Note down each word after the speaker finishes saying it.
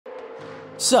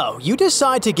So, you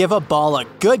decide to give a ball a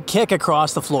good kick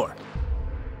across the floor.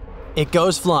 It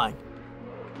goes flying.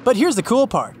 But here's the cool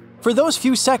part. For those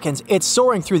few seconds it's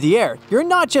soaring through the air, you're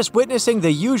not just witnessing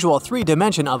the usual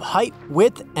three-dimension of height,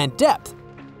 width, and depth.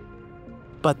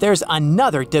 But there's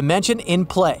another dimension in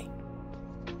play.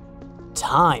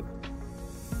 Time.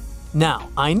 Now,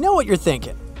 I know what you're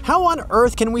thinking. How on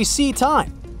earth can we see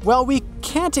time? Well, we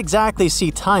can't exactly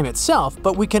see time itself,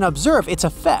 but we can observe its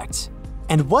effects.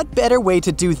 And what better way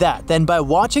to do that than by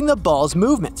watching the ball's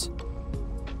movements?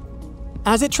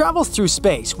 As it travels through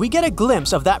space, we get a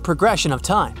glimpse of that progression of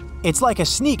time. It's like a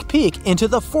sneak peek into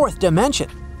the fourth dimension.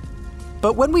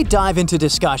 But when we dive into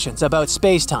discussions about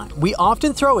space-time, we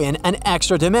often throw in an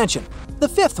extra dimension, the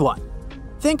fifth one.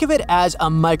 Think of it as a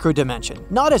micro-dimension,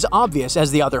 not as obvious as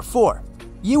the other four.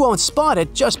 You won't spot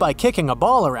it just by kicking a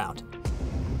ball around.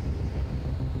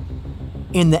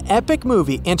 In the epic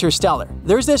movie Interstellar,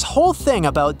 there's this whole thing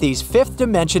about these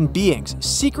fifth-dimension beings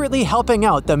secretly helping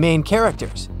out the main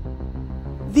characters.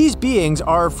 These beings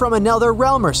are from another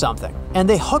realm or something, and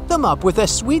they hook them up with a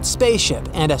sweet spaceship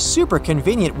and a super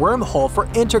convenient wormhole for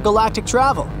intergalactic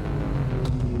travel.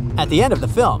 At the end of the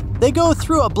film, they go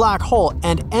through a black hole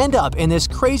and end up in this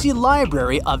crazy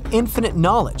library of infinite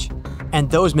knowledge.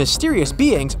 And those mysterious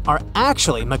beings are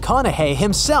actually McConaughey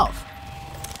himself.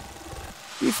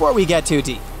 Before we get too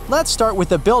deep, let's start with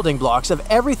the building blocks of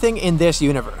everything in this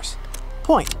universe.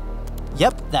 Point.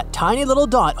 Yep, that tiny little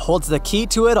dot holds the key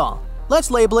to it all. Let's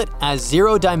label it as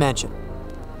zero dimension.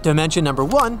 Dimension number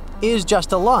 1 is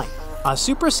just a line, a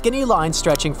super skinny line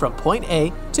stretching from point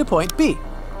A to point B,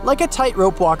 like a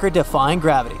tightrope walker defying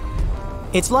gravity.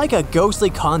 It's like a ghostly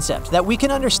concept that we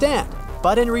can understand,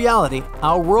 but in reality,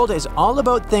 our world is all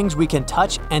about things we can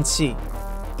touch and see.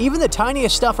 Even the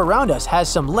tiniest stuff around us has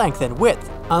some length and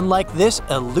width, unlike this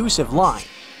elusive line.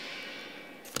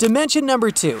 Dimension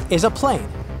number 2 is a plane.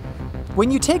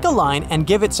 When you take a line and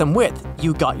give it some width,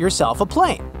 you got yourself a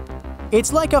plane.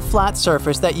 It's like a flat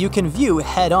surface that you can view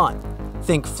head-on.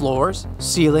 Think floors,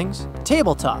 ceilings,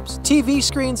 tabletops, TV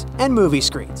screens, and movie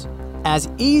screens. As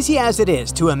easy as it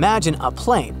is to imagine a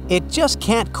plane, it just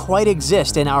can't quite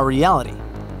exist in our reality.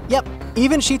 Yep,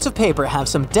 even sheets of paper have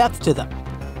some depth to them.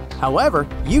 However,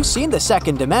 you've seen the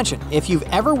second dimension if you've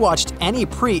ever watched any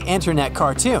pre-internet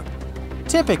cartoon.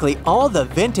 Typically, all the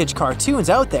vintage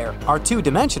cartoons out there are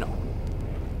two-dimensional.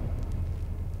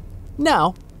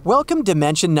 Now, welcome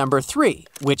dimension number 3,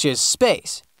 which is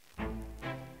space.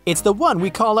 It's the one we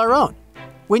call our own.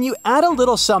 When you add a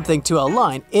little something to a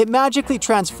line, it magically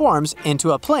transforms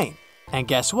into a plane. And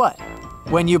guess what?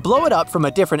 When you blow it up from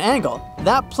a different angle,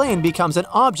 that plane becomes an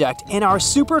object in our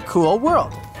super cool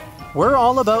world. We're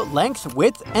all about length,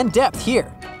 width, and depth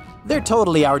here. They're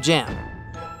totally our jam.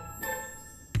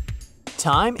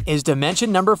 Time is dimension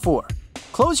number 4.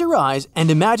 Close your eyes and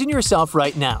imagine yourself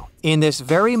right now, in this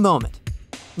very moment.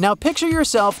 Now picture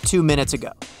yourself 2 minutes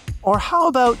ago. Or how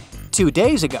about 2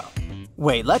 days ago?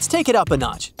 Wait, let's take it up a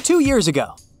notch. 2 years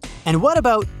ago. And what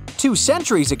about 2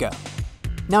 centuries ago?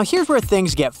 Now here's where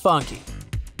things get funky.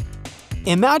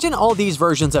 Imagine all these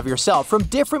versions of yourself from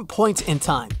different points in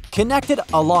time, connected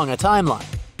along a timeline.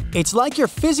 It's like you're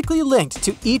physically linked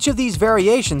to each of these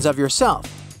variations of yourself.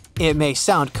 It may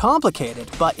sound complicated,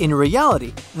 but in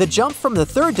reality, the jump from the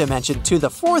third dimension to the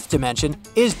fourth dimension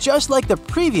is just like the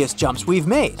previous jumps we've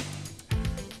made.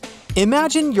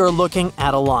 Imagine you're looking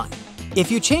at a line.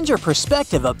 If you change your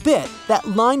perspective a bit, that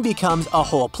line becomes a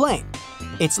whole plane.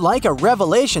 It's like a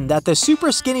revelation that the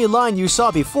super skinny line you saw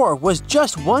before was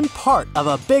just one part of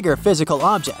a bigger physical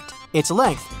object, its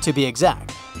length to be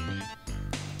exact.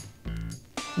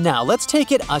 Now let's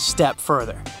take it a step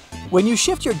further. When you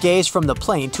shift your gaze from the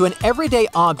plane to an everyday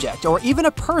object or even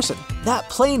a person, that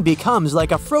plane becomes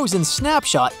like a frozen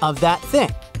snapshot of that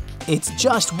thing. It's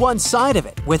just one side of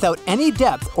it, without any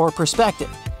depth or perspective.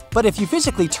 But if you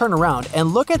physically turn around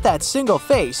and look at that single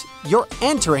face, you're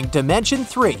entering Dimension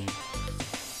 3.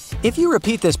 If you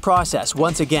repeat this process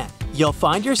once again, you'll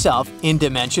find yourself in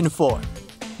Dimension 4.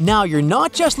 Now you're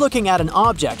not just looking at an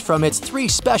object from its 3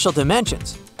 special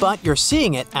dimensions, but you're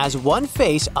seeing it as one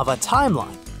face of a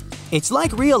timeline. It's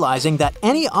like realizing that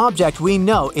any object we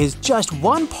know is just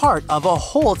one part of a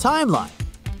whole timeline.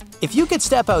 If you could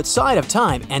step outside of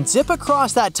time and zip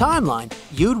across that timeline,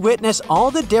 you'd witness all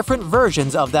the different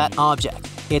versions of that object,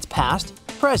 its past,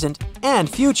 present, and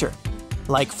future.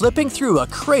 Like flipping through a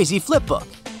crazy flipbook.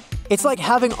 It's like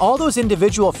having all those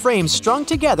individual frames strung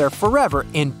together forever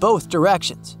in both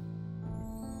directions.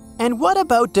 And what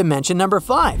about dimension number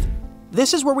 5?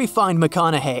 This is where we find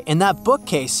McConaughey in that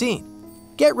bookcase scene.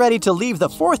 Get ready to leave the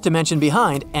fourth dimension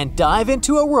behind and dive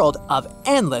into a world of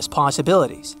endless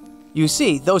possibilities. You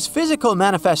see, those physical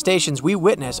manifestations we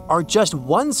witness are just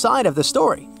one side of the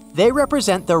story. They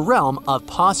represent the realm of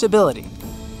possibility.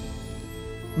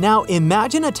 Now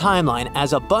imagine a timeline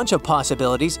as a bunch of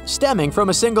possibilities stemming from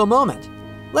a single moment.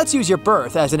 Let's use your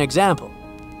birth as an example.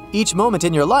 Each moment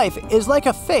in your life is like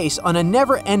a face on a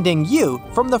never-ending you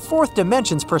from the fourth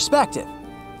dimension's perspective.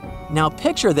 Now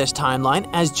picture this timeline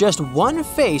as just one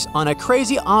face on a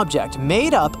crazy object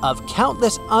made up of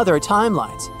countless other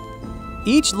timelines.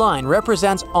 Each line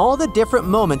represents all the different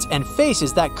moments and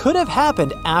faces that could have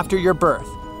happened after your birth.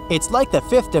 It's like the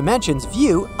fifth dimension's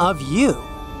view of you.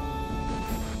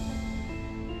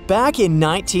 Back in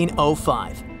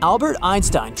 1905, Albert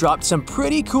Einstein dropped some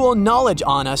pretty cool knowledge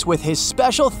on us with his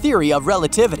special theory of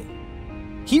relativity.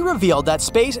 He revealed that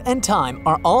space and time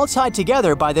are all tied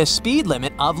together by the speed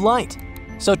limit of light.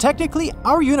 So technically,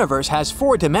 our universe has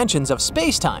 4 dimensions of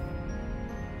space-time.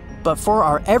 But for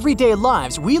our everyday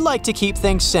lives, we like to keep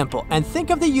things simple and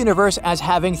think of the universe as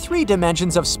having 3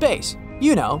 dimensions of space.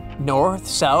 You know, north,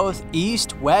 south,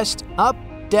 east, west, up,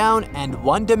 down, and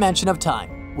 1 dimension of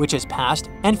time, which is past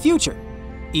and future.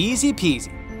 Easy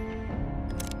peasy.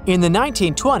 In the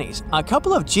 1920s, a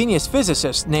couple of genius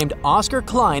physicists named Oscar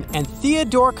Klein and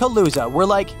Theodore Kaluza were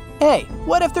like, hey,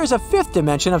 what if there's a 5th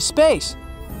dimension of space?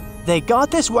 They got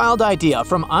this wild idea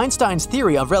from Einstein's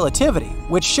theory of relativity,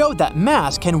 which showed that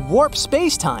mass can warp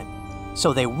space-time.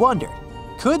 So they wondered,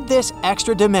 could this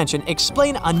extra dimension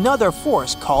explain another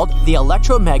force called the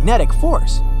electromagnetic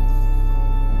force?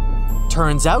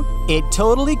 Turns out, it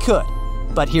totally could.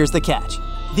 But here's the catch.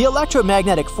 The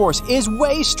electromagnetic force is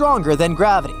way stronger than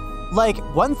gravity, like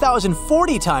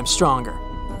 1,040 times stronger.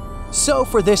 So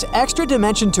for this extra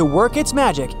dimension to work its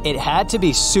magic, it had to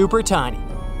be super tiny.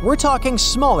 We're talking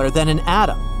smaller than an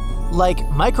atom, like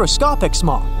microscopic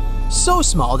small, so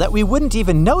small that we wouldn't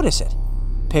even notice it.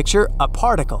 Picture a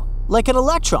particle, like an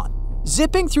electron,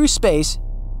 zipping through space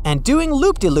and doing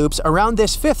loop-de-loops around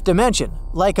this 5th dimension,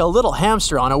 like a little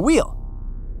hamster on a wheel.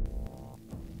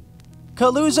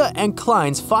 Kaluza and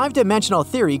Klein's 5-dimensional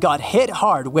theory got hit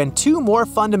hard when 2 more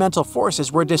fundamental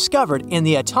forces were discovered in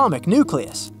the atomic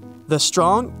nucleus: the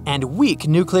strong and weak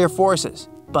nuclear forces.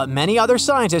 But many other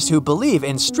scientists who believe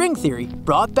in string theory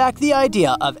brought back the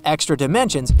idea of extra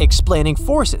dimensions explaining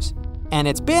forces, and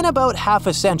it's been about half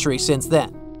a century since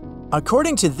then.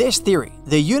 According to this theory,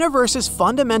 the universe's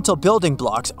fundamental building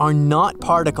blocks are not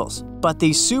particles, but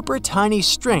these super tiny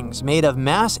strings made of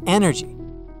mass energy.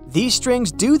 These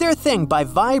strings do their thing by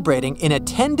vibrating in a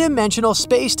 10-dimensional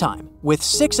space-time, with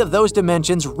 6 of those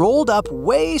dimensions rolled up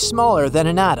way smaller than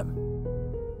an atom.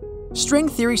 String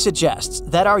theory suggests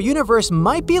that our universe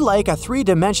might be like a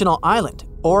 3-dimensional island,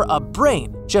 or a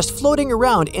brain just floating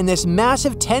around in this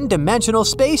massive 10-dimensional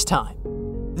space-time.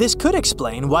 This could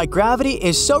explain why gravity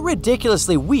is so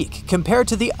ridiculously weak compared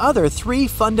to the other 3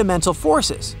 fundamental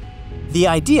forces. The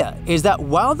idea is that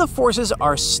while the forces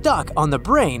are stuck on the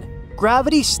brain,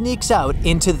 gravity sneaks out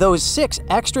into those 6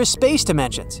 extra space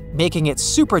dimensions, making it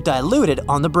super diluted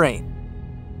on the brain.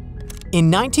 In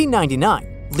 1999,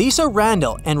 Lisa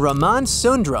Randall and Raman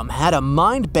Sundaram had a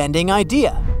mind-bending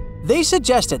idea. They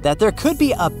suggested that there could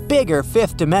be a bigger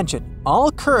 5th dimension,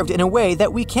 all curved in a way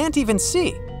that we can't even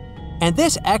see. And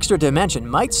this extra dimension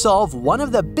might solve one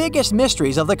of the biggest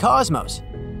mysteries of the cosmos: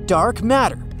 dark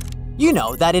matter. You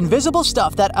know, that invisible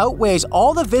stuff that outweighs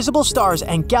all the visible stars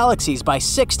and galaxies by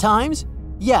 6 times?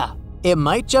 Yeah, it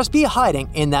might just be hiding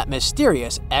in that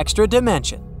mysterious extra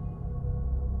dimension.